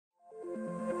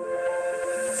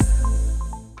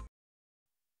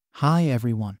Hi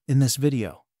everyone, in this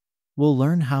video, we'll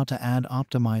learn how to add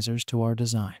optimizers to our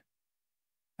design.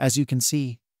 As you can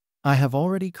see, I have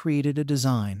already created a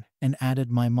design and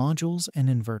added my modules and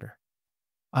inverter.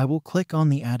 I will click on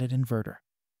the added inverter.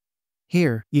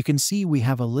 Here, you can see we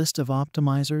have a list of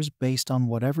optimizers based on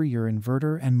whatever your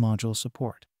inverter and module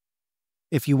support.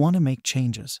 If you want to make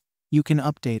changes, you can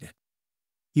update it.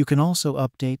 You can also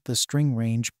update the string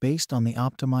range based on the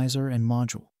optimizer and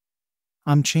module.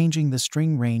 I'm changing the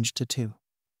string range to 2.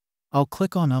 I'll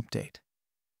click on Update.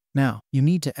 Now, you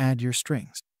need to add your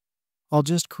strings. I'll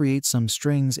just create some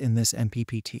strings in this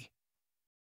MPPT.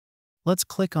 Let's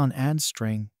click on Add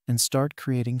String and start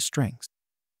creating strings.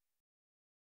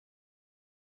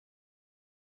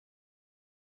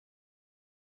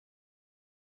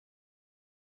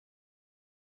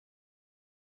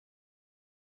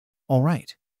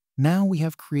 Alright, now we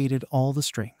have created all the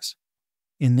strings.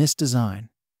 In this design,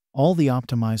 all the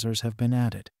optimizers have been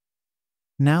added.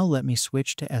 Now let me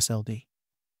switch to SLD.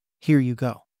 Here you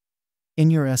go. In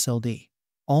your SLD,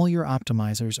 all your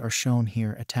optimizers are shown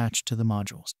here attached to the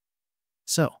modules.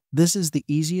 So, this is the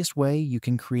easiest way you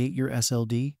can create your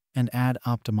SLD and add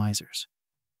optimizers.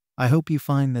 I hope you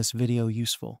find this video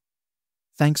useful.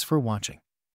 Thanks for watching.